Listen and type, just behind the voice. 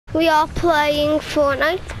We are playing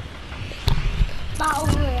Fortnite. Battle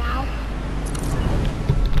Royale.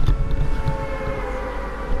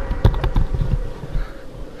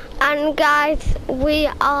 And guys, we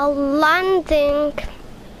are landing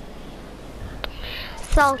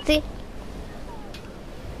salty.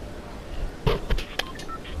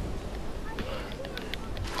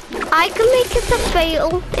 I can make it a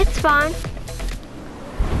fatal, it's fine.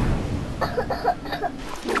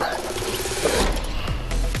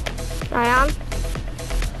 I am.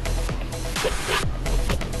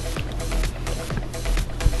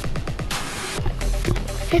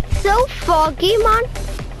 It's so foggy, man.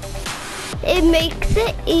 It makes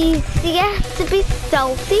it easier to be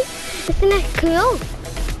stealthy. Isn't it cool?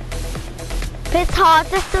 But it's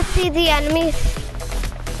harder to see the enemies.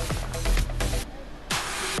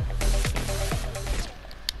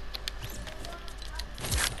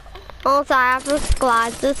 All I have is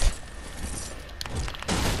gliders.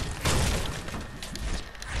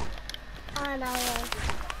 I know.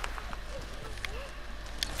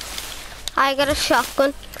 I got a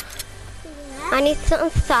shotgun. Yeah. I need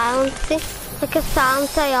something silencey, like a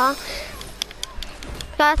silencer, yeah.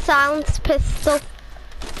 Got a silence pistol.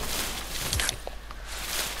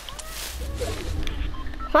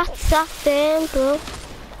 What's that there, bro?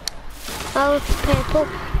 Oh, it's purple.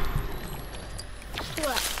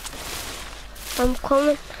 What? I'm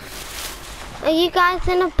coming. Are you guys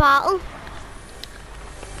in a battle?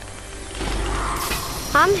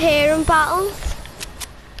 I'm hearing battles.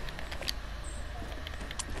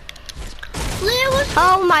 Lewis,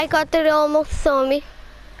 Oh my god, they almost saw me.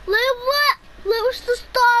 Lewis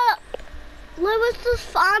just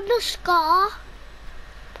found a scar.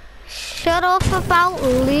 Shut up about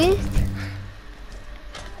loot.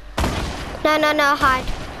 No, hide.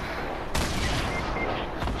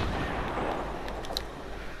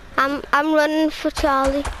 I'm running for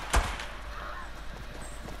Charlie.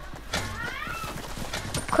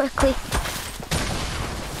 Quickly.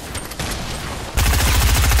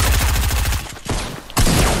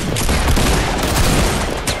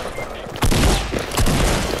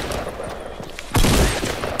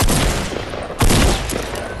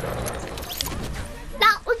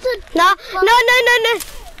 That was a No.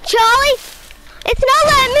 Charlie, it's not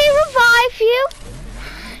letting me revive you.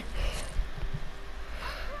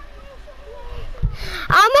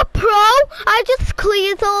 I'm a pro. I just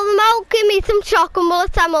cleared all them out. Give me some shotgun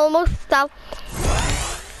bullets. I'm almost out.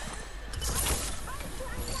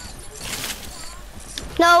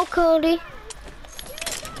 No, Cody.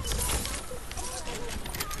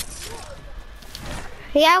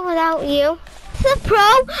 Yeah, without you. It's a pro.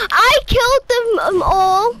 I killed them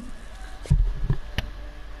all.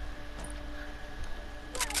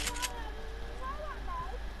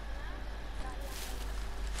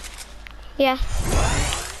 Yes.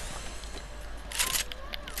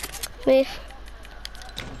 Move.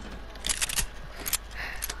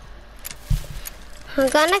 I'm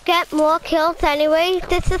gonna get more kills anyway.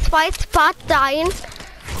 This is why it's bad dying.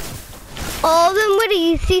 All of them were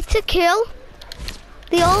easy to kill.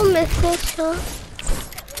 They all miss their shot.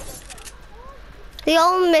 They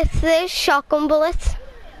all miss their shotgun bullets.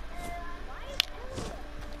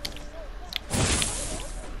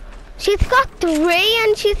 She's got 3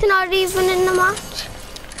 and she's not even in the match.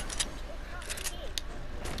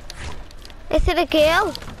 Is it a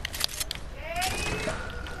girl?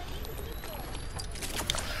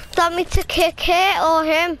 Do you want me to kick her or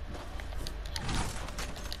him?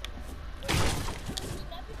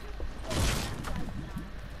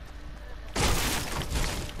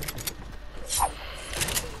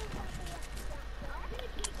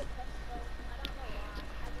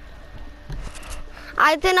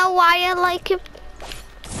 I don't know why I like it,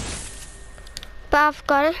 but I've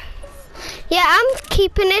got it. Yeah, I'm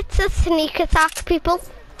keeping it to sneak attack people.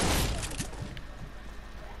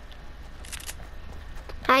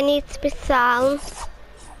 I need to be silent.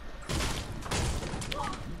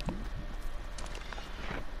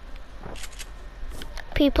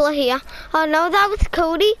 People are here. Oh no, that was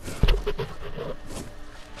Cody.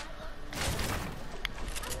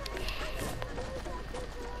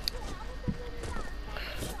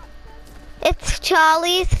 It's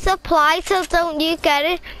Charlie's supply, so don't you get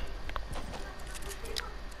it?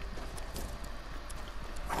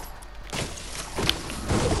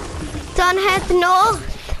 Don't head north,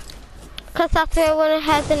 because that's where we're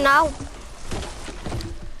heading now.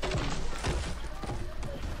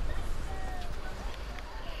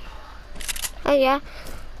 Oh yeah,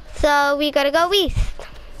 so we gotta go east.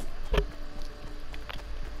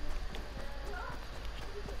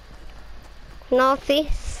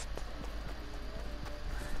 Northeast.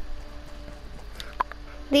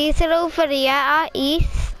 These are over here at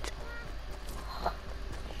east.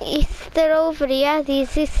 East are over here,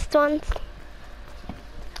 these east ones.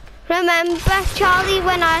 Remember, Charlie,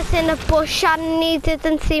 when I was in a bush and he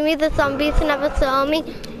didn't see me, the zombies never saw me.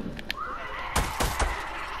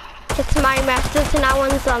 It's my message now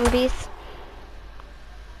on zombies.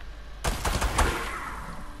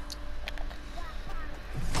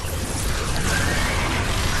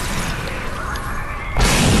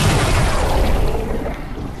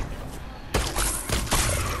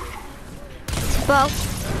 Well.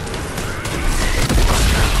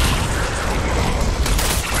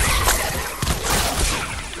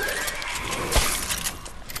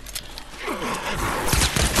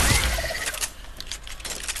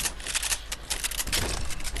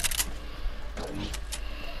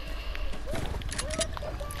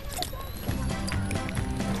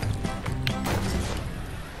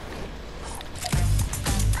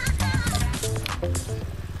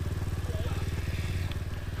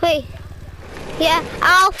 Wait. Yeah,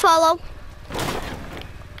 I'll follow.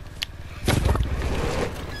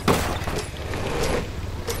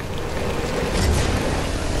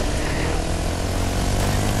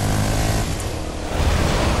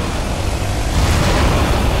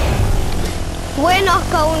 We're not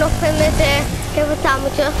going up in the day. Give it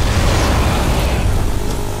damager.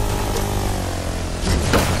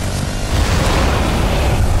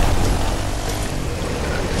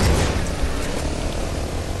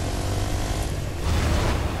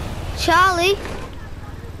 Charlie,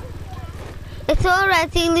 it's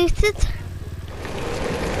already looted.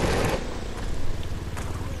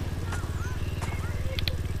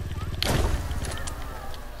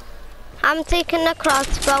 I'm taking the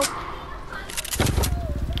crossbow.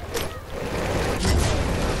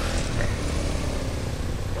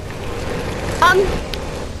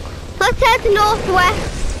 Let's head northwest.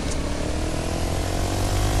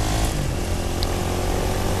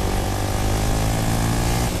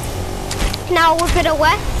 Now we're bit of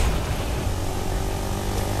west.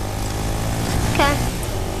 Okay.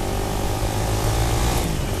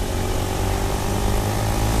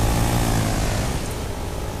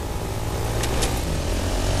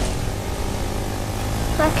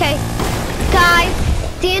 Okay.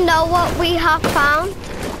 Guys, do you know what we have found?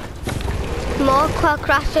 More car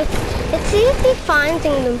crashes. It's easy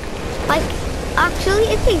finding them. Like, actually,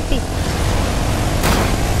 it's easy.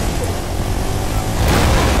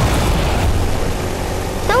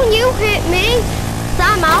 Don't you hit me, 'cause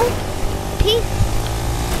I'm out. Peace.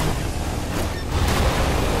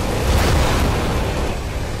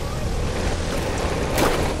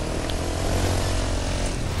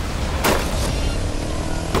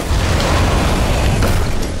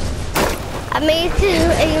 I made to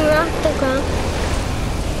aim at the ground.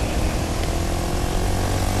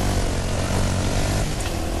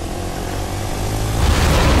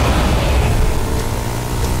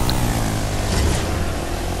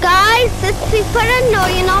 It's super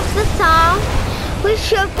annoying off the sound. We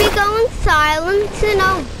should be going silent, you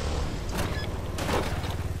know.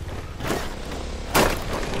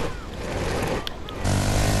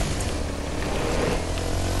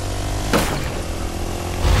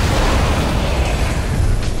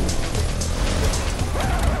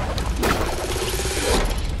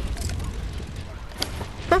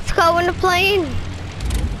 Let's go in the plane,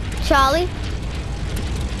 Charlie.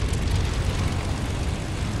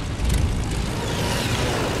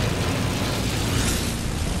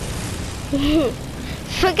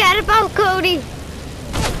 Forget about Cody.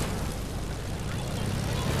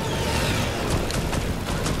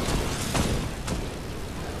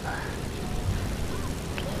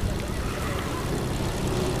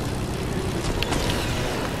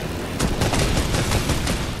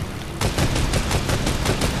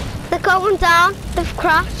 They're going down. They've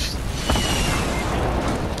crashed.